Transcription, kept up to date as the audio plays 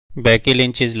Becky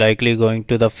Lynch is likely going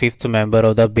to the fifth member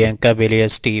of the Bianca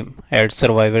Belair's team at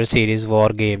Survivor Series War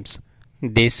Games.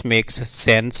 This makes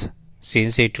sense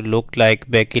since it looked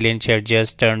like Becky Lynch had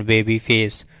just turned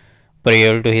babyface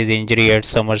prior to his injury at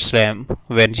SummerSlam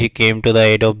when she came to the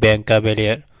aid of Bianca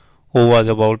Belair, who was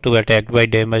about to be attacked by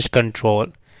Damage Control.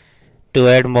 To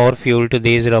add more fuel to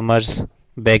these rumors,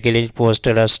 Becky Lynch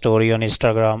posted a story on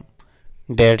Instagram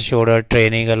that showed her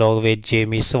training along with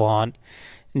Jim Swan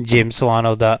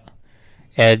of the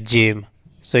at gym.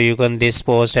 So this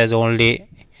post has only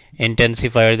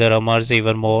intensified the rumors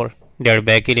even more that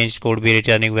Becky Lynch could be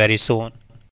returning very soon.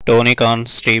 Tony Khan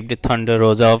stripped Thunder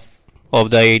Rosa of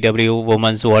the AEW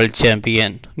Women's World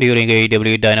Champion during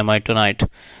AEW Dynamite tonight.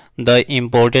 The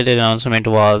important announcement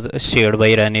was shared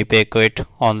by Renee Paquette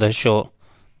on the show.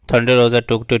 Thunder Rosa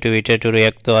took to Twitter to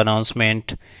react to the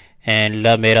announcement, and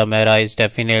La Mera Mera is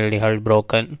definitely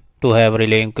heartbroken to have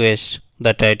relinquished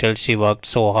the title she worked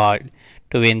so hard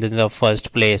to win in the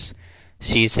first place.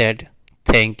 She said,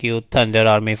 "Thank you, Thunder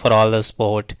Army, for all the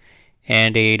support,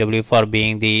 and AEW for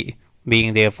being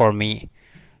there for me.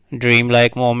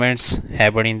 Dreamlike moments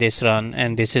happened in this run,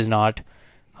 and this is not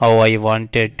how I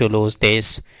wanted to lose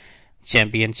this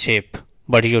championship.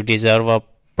 But you deserve a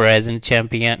present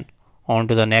champion. On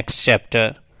to the next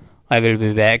chapter. I will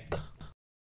be back."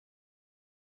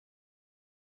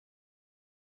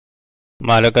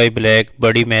 Malachi Black,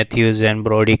 Buddy Matthews, and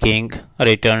Brody King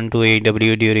returned to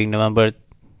AEW during November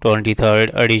 23rd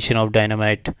edition of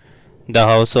Dynamite. The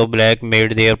House of Black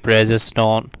made their presence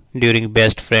known during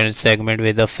Best Friends segment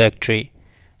with the Factory.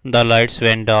 The lights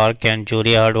went dark and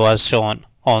Julia Hart was shown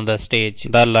on the stage.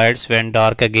 The lights went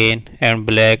dark again and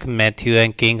Black, Matthew,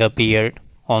 and King appeared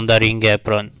on the ring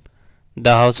apron.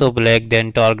 The House of Black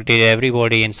then targeted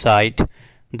everybody in sight.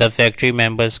 The Factory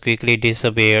members quickly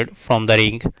disappeared from the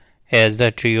ring as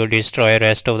the trio destroyed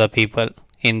rest of the people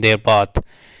in their path.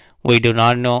 We do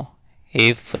not know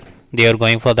if they are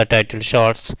going for the title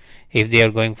shots, if they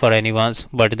are going for anyone's,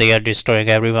 but they are destroying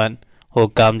everyone who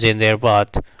comes in their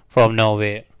path from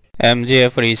nowhere.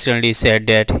 MJF recently said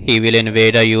that he will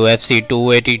invade a UFC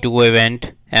 282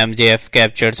 event. MJF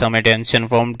captured some attention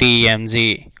from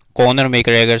TMZ. Conor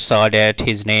McGregor saw that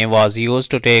his name was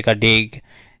used to take a dig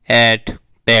at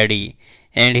Paddy,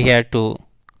 and he had to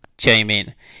chime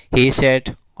in. He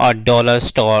said, "A dollar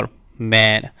store,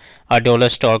 man. A dollar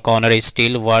store Conor is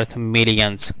still worth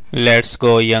millions. Let's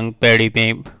go, young Paddy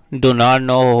Pimp. Do not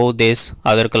know who this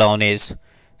other clown is."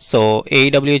 So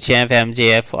AEW champ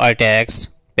MJF attacks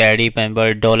Paddy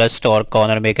Pimble dollar store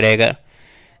Conor McGregor.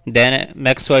 Then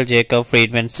Maxwell Jacob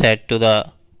Friedman said to the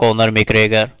Conor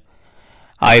McGregor,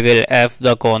 "I will F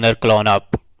the Conor clone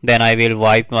up. Then I will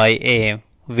wipe my aim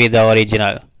with the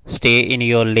original. Stay in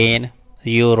your lane,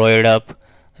 you roided up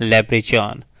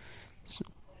leprechaun."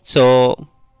 So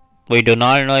we do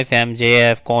not know if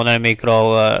MJF, Conor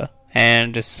McGregor,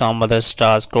 and some other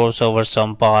stars cross over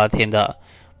some path in the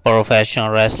professional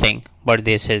wrestling, but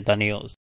this is the news.